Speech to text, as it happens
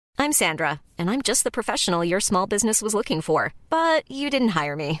I'm Sandra, and I'm just the professional your small business was looking for. But you didn't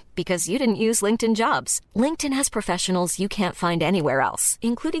hire me because you didn't use LinkedIn Jobs. LinkedIn has professionals you can't find anywhere else,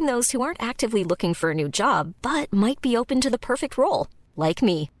 including those who aren't actively looking for a new job, but might be open to the perfect role, like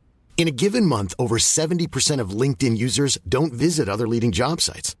me. In a given month, over 70% of LinkedIn users don't visit other leading job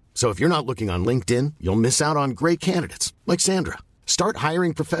sites. So if you're not looking on LinkedIn, you'll miss out on great candidates like Sandra. Start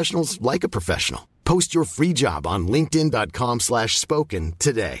hiring professionals like a professional. Post your free job on linkedin.com/spoken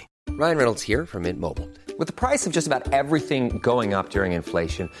today. Ryan Reynolds here from Mint Mobile. With the price of just about everything going up during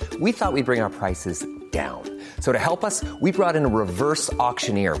inflation, we thought we'd bring our prices down. So to help us, we brought in a reverse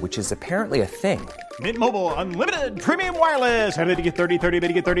auctioneer, which is apparently a thing. Mint Mobile Unlimited Premium Wireless. How to get 30, 30, bit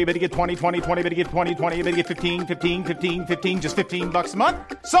to get 30, bit to get 20, 20, 20, bit to get 20, 20, bit to get 15, 15, 15, 15, just $15 a month?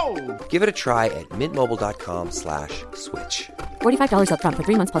 Sold! Give it a try at mintmobile.com/switch. $45 up front for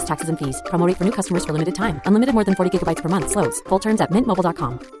 3 months plus taxes and fees. Promo rate for new customers for limited time. Unlimited more than 40 gigabytes per month. Slows full terms at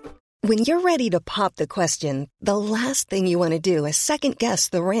mintmobile.com. When you're ready to pop the question, the last thing you want to do is second-guess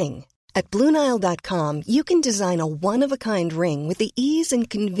the ring. At BlueNile.com, you can design a one-of-a-kind ring with the ease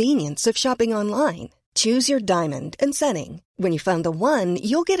and convenience of shopping online. Choose your diamond and setting. When you find the one,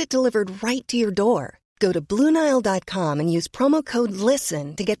 you'll get it delivered right to your door. Go to BlueNile.com and use promo code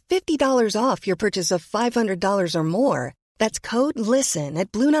LISTEN to get $50 off your purchase of $500 or more. That's code LISTEN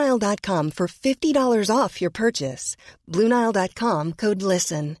at BlueNile.com for $50 off your purchase. BlueNile.com, code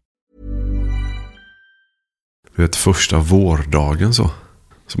LISTEN. Vet, första vårdagen så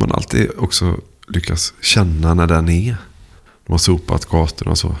man alltid också lyckas känna när den är. De har sopat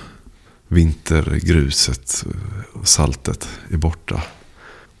gatorna så. Vintergruset och saltet är borta.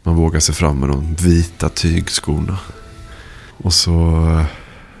 Man vågar sig fram med de vita tygskorna. Och så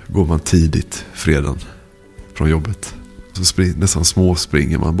går man tidigt fredagen från jobbet. Så nästan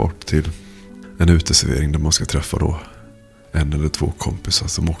småspringer man bort till en uteservering där man ska träffa då en eller två kompisar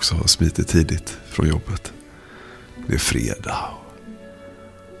som också har smitit tidigt från jobbet. Det är fredag.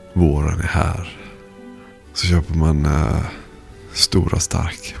 Våren är här. Så köper man stora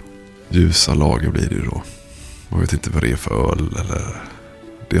stark. Ljusa lager blir det då. Man vet inte vad det är för öl eller...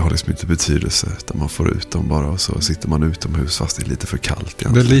 Det har liksom inte betydelse utan man får ut dem bara och så sitter man utomhus fast det är lite för kallt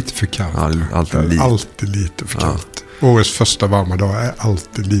egentligen. Det är lite för kallt. Ja, alltid lite för kallt. Årets första varma dag är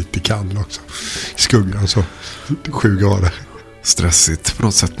alltid lite kall också. I skuggan så 7 grader. Stressigt på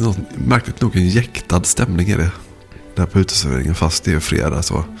något sätt. Märkligt nog en jäktad stämning är det. Där på uteserveringen fast det är fredag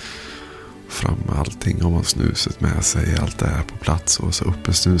så fram med allting om man snuset med sig. Allt det är på plats och så upp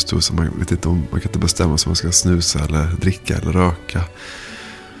en snusdosa. Man vet inte om man kan inte bestämma sig om man ska snusa eller dricka eller röka.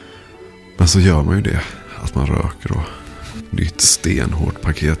 Men så gör man ju det. Att man röker och nytt stenhårt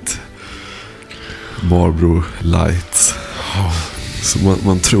paket Marlboro Lights. Så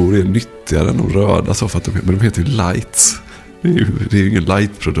man tror det är nyttigare än de röda så för att men de heter ju Lights. Det är ju ingen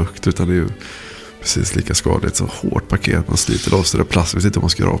light-produkt utan det är ju precis lika skadligt som hårt paket. Man sliter loss det där plast. Jag vet inte om man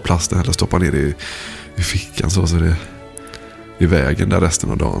ska göra av plasten eller stoppa ner det i fickan så det är i vägen där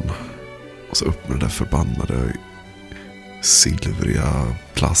resten av dagen. Och så upp med den där förbannade silvriga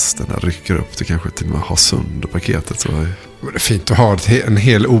plasten där rycker upp till kanske till och med ha sönder paketet så. Det är fint att ha en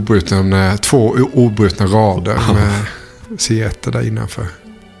hel obruten, 2 obrutna rader med cigaretter där innanför.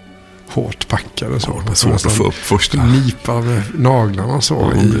 Hårt packade så. Ja, det är svårt att få upp första. Nipa med naglarna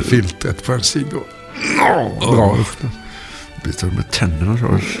så i filtret på en sida. Bra upp den. Byter med tänderna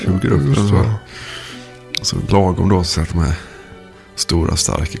så suger upp den så. Och så lagom då så att de här stora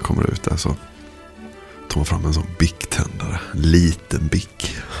starka kommer ut där så tar man fram en sån bicktändare. En liten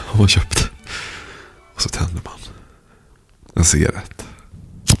bick har man köpt. Och så tänder man en cigarett.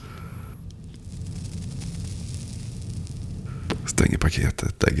 Stänger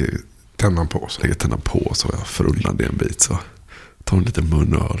paketet. Lägger tändan på så jag förullar det en bit så. Tar en liten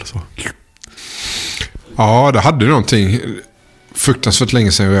munöl så. Ja, det hade någonting fruktansvärt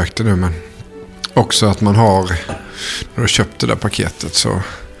länge sedan jag rökte nu men också att man har när du köpte det där paketet så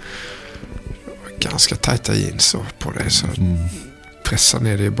ganska tajta jeans på dig så pressa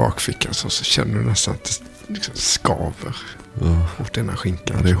ner det i bakfickan så känner du nästan att det liksom skaver åt den här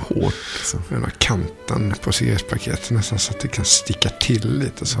skinkan. Ja, det är hårt. Liksom. Den här kanten på cigarettpaketet nästan så att det kan sticka till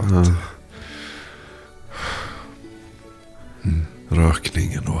lite så att...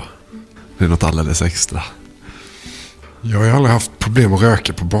 Rökningen då. Det är något alldeles extra. Jag har aldrig haft problem att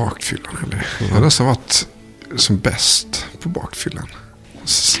röka på bakfyllan heller. Jag har nästan varit som bäst på bakfyllan. En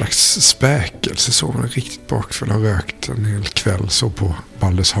slags späkelse så var det riktigt bakfull. Har rökt en hel kväll så på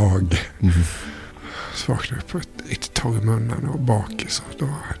Baldurshag. Så vaknade jag på ett riktigt tag i munnen och bakis.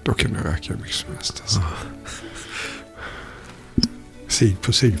 Då kunde jag röka mycket som helst. Alltså. Sig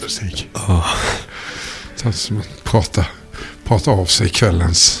på sig. Så som att prata av sig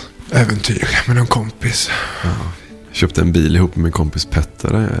kvällens äventyr med någon kompis. Ja. Jag köpte en bil ihop med min kompis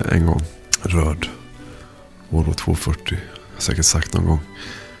Petter en gång. Röd. Volvo 240. Jag har säkert sagt någon gång.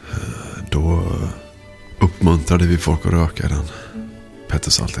 Då uppmuntrade vi folk att röka i den.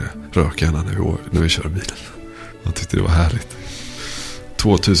 Petter sa alltid det. Röka gärna när vi kör bilen. Jag tyckte det var härligt.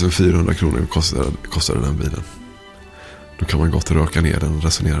 2400 kronor kostade den bilen. Då kan man gott röka ner den,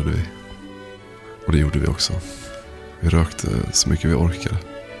 resonerade vi. Och det gjorde vi också. Vi rökte så mycket vi orkade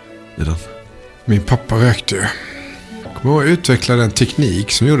i den. Min pappa rökte ju. Jag kommer ihåg att utveckla en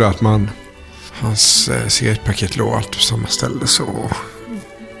teknik som gjorde att hans cigarettpaket låg alltid på samma ställe. Så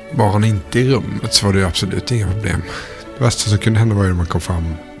var han inte i rummet så var det absolut inga problem. Det värsta som kunde hända var ju när man kom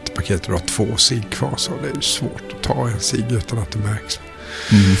fram till paketet och det var 2 cigg kvar. Så det är ju svårt att ta en cigg utan att det märks.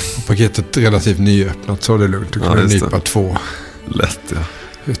 Och paketet relativt nyöppnat så var det lugnt. Du kunde nypa 2. Lätt, ja.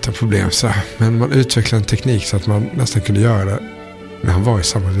 Utan problem så. Men man utvecklade en teknik så att man nästan kunde göra det när han var i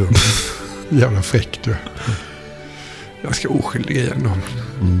samma rum. Jävla fräck du. Ganska oskyldig igen.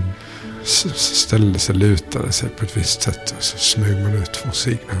 Ställde sig, lutade sig på ett visst sätt och så smög man ut 2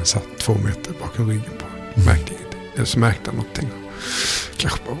 cigg när han satt 2 meter bakom ryggen på. Märkte ingenting. Eller så märkte han någonting.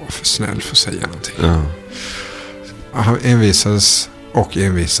 Kanske bara var för snäll för att säga någonting. Ja. Han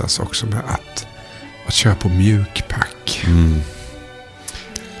envisas också med att köra på mjukpack.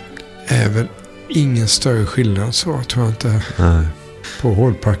 Även ingen större skillnad så tror jag inte. Nej. På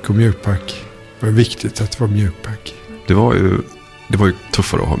hårdpack och mjukpack. Det var viktigt att det var mjukpack. Det var ju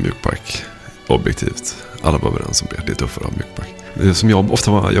tuffare att ha mjukpack. Objektivt. Alla var överens om det. Det är tuffare att ha mjukpack. Det som jag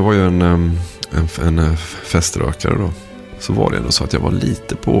ofta var, jag var ju en feströkare då. Så var det ändå så att jag var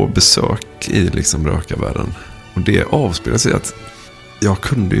lite på besök i liksom rökarvärlden. Och det avspelade sig att jag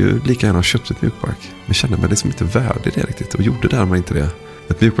kunde ju lika gärna ha köpt ett mjukpack. Men kände mig liksom inte värdig det riktigt. Och gjorde därmed inte det.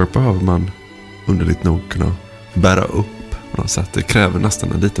 Ett mjukpack behöver man underligt nog kunna bära upp på något sätt. Det kräver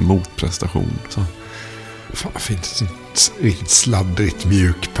nästan en liten motprestation. Så. Fan, finns ett riktigt sladdrigt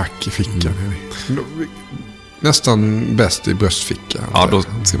mjukpack i fickan. Nästan bäst i bröstfickan. Ja, då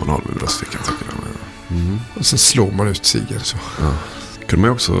ska man ha det med bröstfickan tycker jag. Och sen slår man ut ciggen så. Ja. Kunde man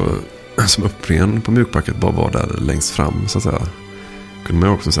ju också som uppren på mjukpacket bara vara där längst fram så att säga. Kunde man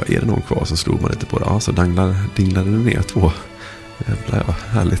ju också säga, är det någon kvar så slog man lite på det. Ja, så dinglade det ner 2. Jävlar, ja,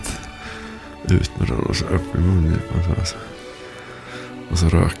 härligt. Ut med den och så upp i mungipan. Och så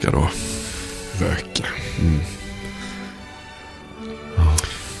röka då. Röka.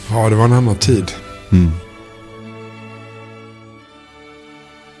 Ja, det var en annan tid.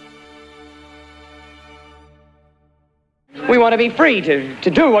 We want to be free to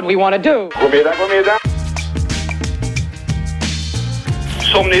do what we want to do. God middag.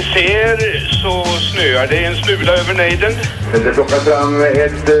 Som ni ser så snöar det en smula över nejden. Det plockar fram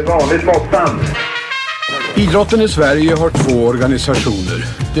ett vanligt måttband. Idrotten i Sverige har 2 organisationer.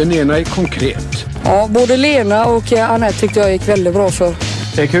 Den ena är konkret. Ja, både Lena och Anette tyckte jag gick väldigt bra för.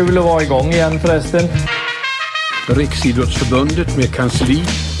 Det är kul att vara igång igen förresten. Riksidrottsförbundet med kansli,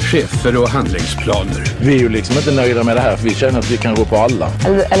 chefer och handlingsplaner. Vi är ju liksom inte nöjda med det här för vi känner att vi kan gå på alla.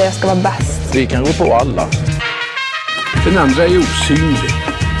 Eller jag ska vara bäst. Vi kan gå på alla. Den andra är osynlig.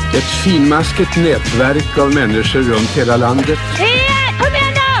 Ett finmaskigt nätverk av människor runt hela landet. Kom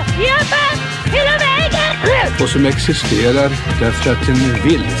igen då! Jobba! Hela vägen! Och som existerar därför att den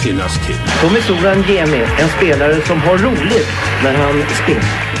vill finnas till. Tommy Soran Gemi, en spelare som har roligt när han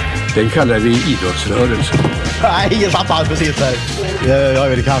spelar. Den kallar vi idrottsrörelsen. Nej, ingen satt alls precis där. Jag är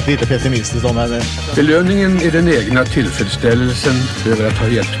väl kanske lite pessimistisk om henne. Belöningen är den egna tillfredsställelsen över att ha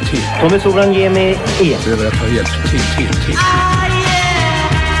hjälpt till. Tommy Soran Gemi är. Över att ha hjälpt till.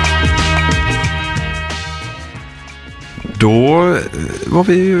 Då var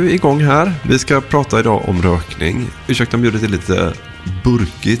vi ju igång här. Vi ska prata idag om rökning. Ursäkta om bjudet är lite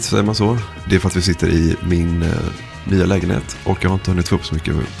burkigt, säger man så. Det är för att vi sitter i min nya lägenhet och jag har inte hunnit få upp så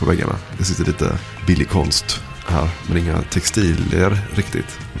mycket på väggarna. Det sitter lite billig konst här, men inga textilier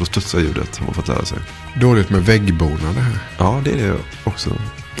riktigt. Då studsar ljudet, har man fått lära sig. Dåligt med väggbonade här. Ja, det är det också.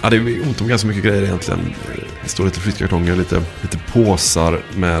 Ja, det är ont om ganska mycket grejer egentligen. Det står lite flyttkartonger, lite påsar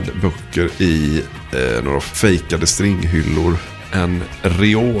med böcker i några fejkade stringhyllor. En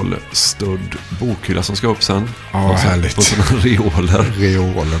reolstödd bokhylla som ska upp sen. Ja, härligt. På sådana reoler.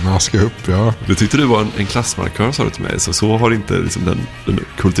 Reolerna ska upp, ja. Det tyckte du var en klassmarkör, sa du till mig. Så har inte liksom den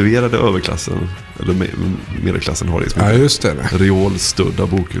kultiverade överklassen eller medelklassen har det. Liksom ja, just det. Reolstödda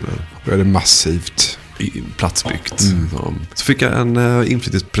bokhyllor. Då är det massivt. Platsbyggt. Så fick jag en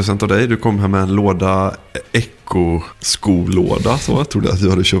inflyttningspresent av dig. Du kom här med en låda Echo-skolåda. Så jag trodde att jag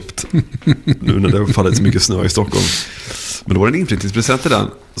hade köpt nu när det har fallit så mycket snö i Stockholm. Men då var det en inflyttningspresent till den.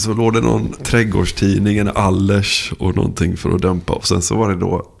 Så låg det någon trädgårdstidning, en Allers och någonting för att dämpa. Och sen så var det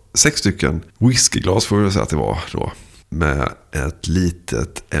då 6 stycken whiskyglas får vi säga att det var då. Med ett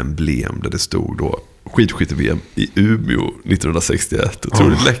litet emblem där det stod då skidskytte-VM i Umeå 1961.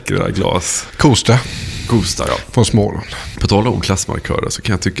 Otroligt läckra glas. Kosta, ja. Från Småland. På tal om klassmarkörer så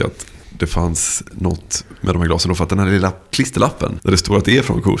kan jag tycka att det fanns något med de här glasen då, för att den här lilla klisterlappen där det står att det är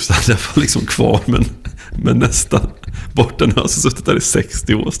från Kosta, den var liksom kvar men nästan bort. Den har alltså suttit där i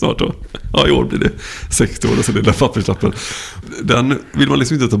 60 år snart då. Ja, i år blir det 60 år och så den där papperslappen. Den vill man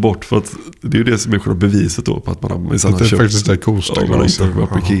liksom inte ta bort, för att det är ju det som är själva beviset då på att man har köpt. Det är faktiskt det Kosta. Man har inte varit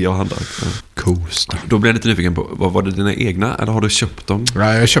på Ikea och handlat. Kosta. Då blir jag lite nyfiken på, var det dina egna eller har du köpt dem?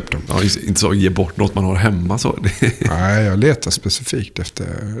 Nej, jag har köpt dem. Ja, inte så ge bort något man har hemma så. Nej, jag letar specifikt efter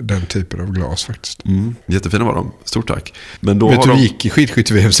den typen av glas faktiskt. Jättefina var de. Stort tack. Men då vet du gick i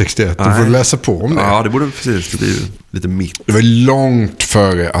skidskytte-VM 61? Du får läsa på om det. Ja, det borde precis. Det blir lite mitt. Det var långt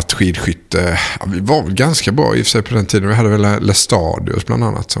före att skidskytte... Ja, vi var väl ganska bra i och för sig på den tiden. Vi hade väl Lestadius bland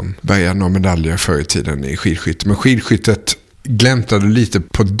annat som bärgade några medaljer förr i tiden i skidskytte. Men skidskyttet gläntade lite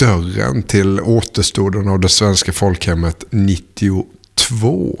på dörren till återstoden av det svenska folkhemmet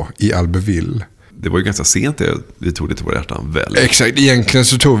 92 i Albertville. Det var ju ganska sent vi tog det till våra hjärtan väl. Exakt, egentligen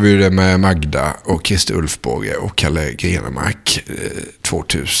så tog vi det med Magda och Christer Ulfborg och Kalle Grenemark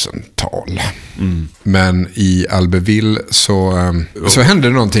 2000-tal. Men i Albertville så hände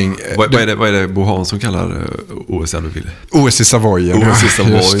det någonting. Vad är det Bo Hansson kallar OS i Albertville? OS i Savoyen. OS i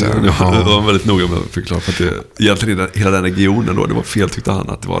Savoyen. Det var väldigt noga med att förklara, för att det egentligen hela den regionen då, det var fel tyckte han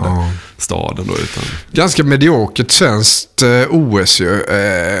att det var den staden då. Utan... Ganska mediokert svenskt OS ju.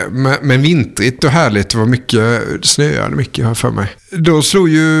 Men vintrigt och härligt. Det var mycket snöade mycket här för mig. Då slog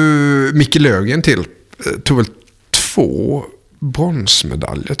ju Micke Löfgren till. Tog väl 2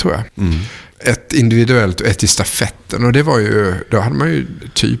 bronsmedaljer tror jag. Ett individuellt och ett i stafetten. Och det var ju, då hade man ju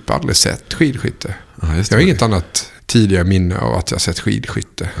typ aldrig sett skidskytte. Jag har inget annat tidigare minne av att jag sett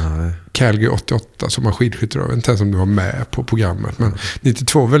skidskytte. Calgary 88 som var skidskytte då. Jag vet inte ens om du var med på programmet. Men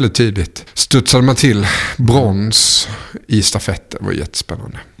 92 väldigt tydligt. Studsade man till brons i stafetten. Det var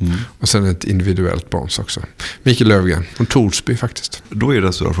jättespännande. Och sen ett individuellt brons också. Mikael Löfgren från Torsby faktiskt. Då är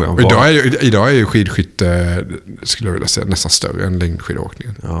det så frågan. Idag är ju skidskytte, skulle jag vilja säga, nästan större än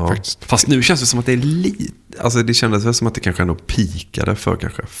längdskidåkningen. Ja. Faktiskt. Fast nu känns det som att det är lite... Alltså det kändes väl som att det kanske ändå pikade för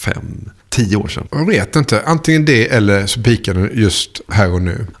kanske 5-10 år sedan. Jag vet inte. Antingen det eller så pikade det just här och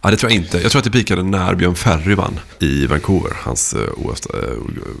nu. Ja, det tror jag inte. Jag tror att det pikade när Björn Ferry vann i Vancouver. Hans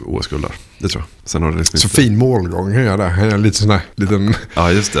OS-guld där. Det tror jag. Sen har det liksom så fin målgång här där. Han är lite sån här liten...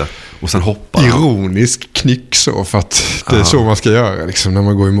 Ja, just det. Och sen hoppar ironisk knick så, för att det är så man ska göra liksom, när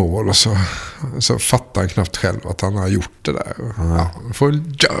man går i mål. Och så fattar han knappt själv att han har gjort det där. Man får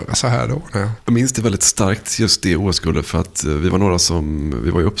göra så här då. Ja. Jag minns det väldigt starkt just det OS-guldet, för att vi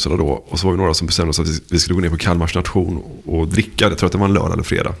var i Uppsala då, och så var vi några som bestämde oss att vi skulle gå ner på Kalmars nation och dricka. Jag tror att det var en lördag eller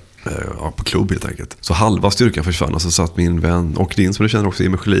fredag. På klubb helt enkelt. Så halva styrkan försvann, och så satt min vän och din, som du känner också,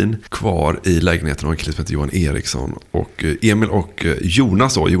 Emil Schelin, kvar i lägenheten av en kille som heter Johan Eriksson. Och Emil och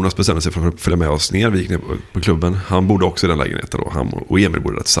Jonas bestämde sig för att följa med oss ner. Vi gick ner på klubben. Han bodde också i den lägenheten då. Han och Emil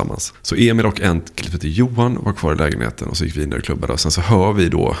bodde där tillsammans. Så Emil och en kille som heter Johan var kvar i lägenheten, och så gick vi ner i klubben. Och sen så hör vi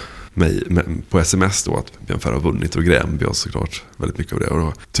då mig på sms då att Björn Ferry har vunnit, och grämde vi oss såklart väldigt mycket av det. Och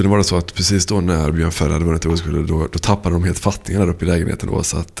då, så det var det så att precis då när Björn Ferry hade vunnit OS-guldet, då tappade de helt fattingar där uppe i lägenheten då,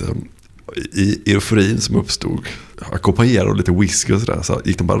 så att i euforin som uppstod, ackompanjerade och lite whisky och sådär, så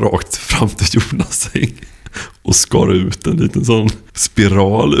gick de bara rakt fram till Jonas säng och skar ut en liten sån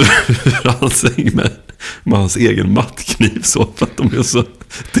spiral ur hans säng med hans egen mattkniv, så för att de är så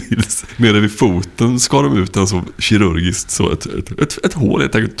tills nere vid foten skar de ut en så kirurgiskt, så ett hål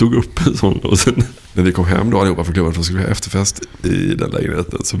jag tänkte, tog upp en sån. Och sen när vi kom hem då allihopa för klubben, så skulle vi ha efterfest i den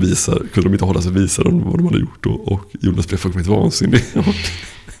lägenheten, så kunde de inte hålla sig, visade de vad de hade gjort då, och Jonas blev fullkomligt vansinnig.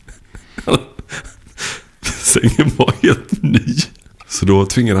 Sängen var helt ny. Så då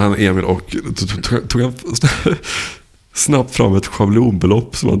tvingade han Emil och tog han snabbt fram ett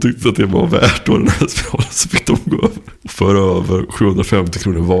schablonbelopp som han tyckte att det var värt, och den här spiralen, så fick de gå över 750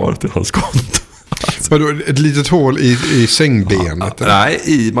 kronor var till hans konto. Vadå, ett litet hål i sängbenet? Nej,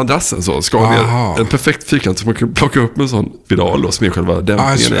 i madrassen så skar ner en perfekt fyrkant som man kan plocka upp med en sån spiral och smeka själva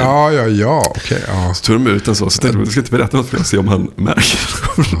dämpningen. Okej. Så tog de ut en så tänkte jag ska inte berätta något för att se om han märker.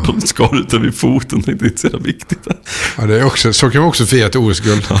 De skar ut den vid foten, det är inte så viktigt. Ja, det är också, så kan man också fira ett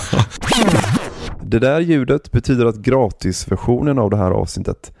OS-guld. Det där ljudet betyder att gratisversionen av det här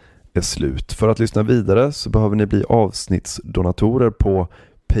avsnittet är slut. För att lyssna vidare så behöver ni bli avsnittsdonatorer på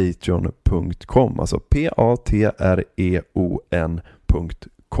patreon.com, alltså patreon.com,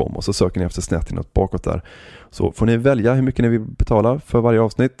 och så söker ni efter Snett bakåt där. Så får ni välja hur mycket ni vill betala för varje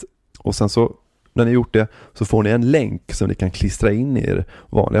avsnitt, och sen så När ni gjort det så får ni en länk som ni kan klistra in i er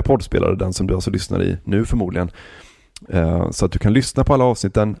vanliga poddspelare, den som du alltså lyssnar i nu förmodligen. Så att du kan lyssna på alla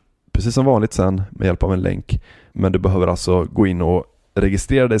avsnitten precis som vanligt sen med hjälp av en länk. Men du behöver alltså gå in och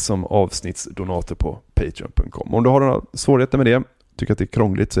registrera dig som avsnittsdonator på patreon.com. Om du har några svårigheter med det, tycker att det är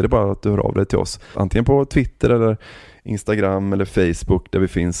krångligt, så är det bara att du hör av dig till oss. Antingen på Twitter eller Instagram eller Facebook där vi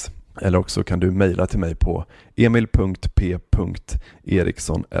finns. Eller också kan du mejla till mig på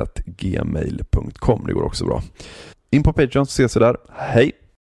emil.p.eriksson@gmail.com. Det går också bra. In på Patreon så ses vi där. Hej!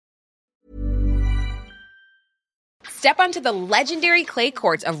 Step onto the legendary clay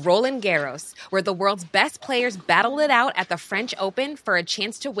courts of Roland Garros, where the world's best players battle it out at the French Open for a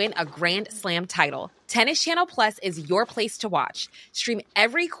chance to win a Grand Slam title. Tennis Channel Plus is your place to watch. Stream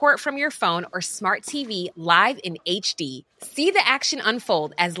every court from your phone or smart TV live in HD. See the action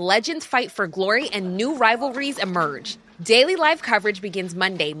unfold as legends fight for glory and new rivalries emerge. Daily live coverage begins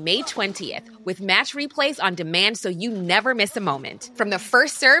Monday, May 20th, with match replays on demand so you never miss a moment. From the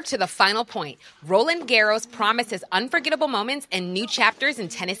first serve to the final point, Roland Garros promises unforgettable moments and new chapters in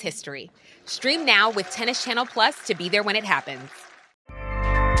tennis history. Stream now with Tennis Channel Plus to be there when it happens.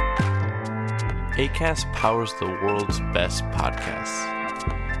 Acast powers the world's best podcasts.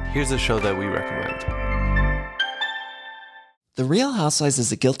 Here's a show that we recommend. The Real Housewives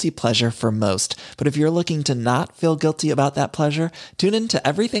is a guilty pleasure for most, but if you're looking to not feel guilty about that pleasure, tune in to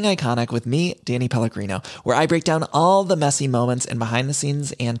Everything Iconic with me, Danny Pellegrino, where I break down all the messy moments and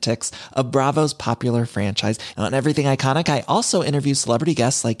behind-the-scenes antics of Bravo's popular franchise. And on Everything Iconic, I also interview celebrity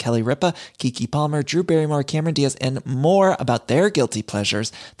guests like Kelly Ripa, Keke Palmer, Drew Barrymore, Cameron Diaz, and more about their guilty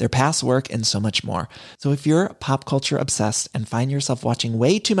pleasures, their past work, and so much more. So if you're pop culture obsessed and find yourself watching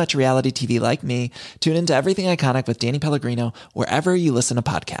way too much reality TV like me, tune in to Everything Iconic with Danny Pellegrino, wherever you listen to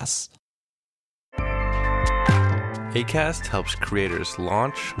podcasts. Acast helps creators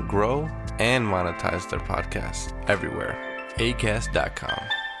launch, grow, and monetize their podcasts everywhere.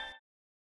 Acast.com.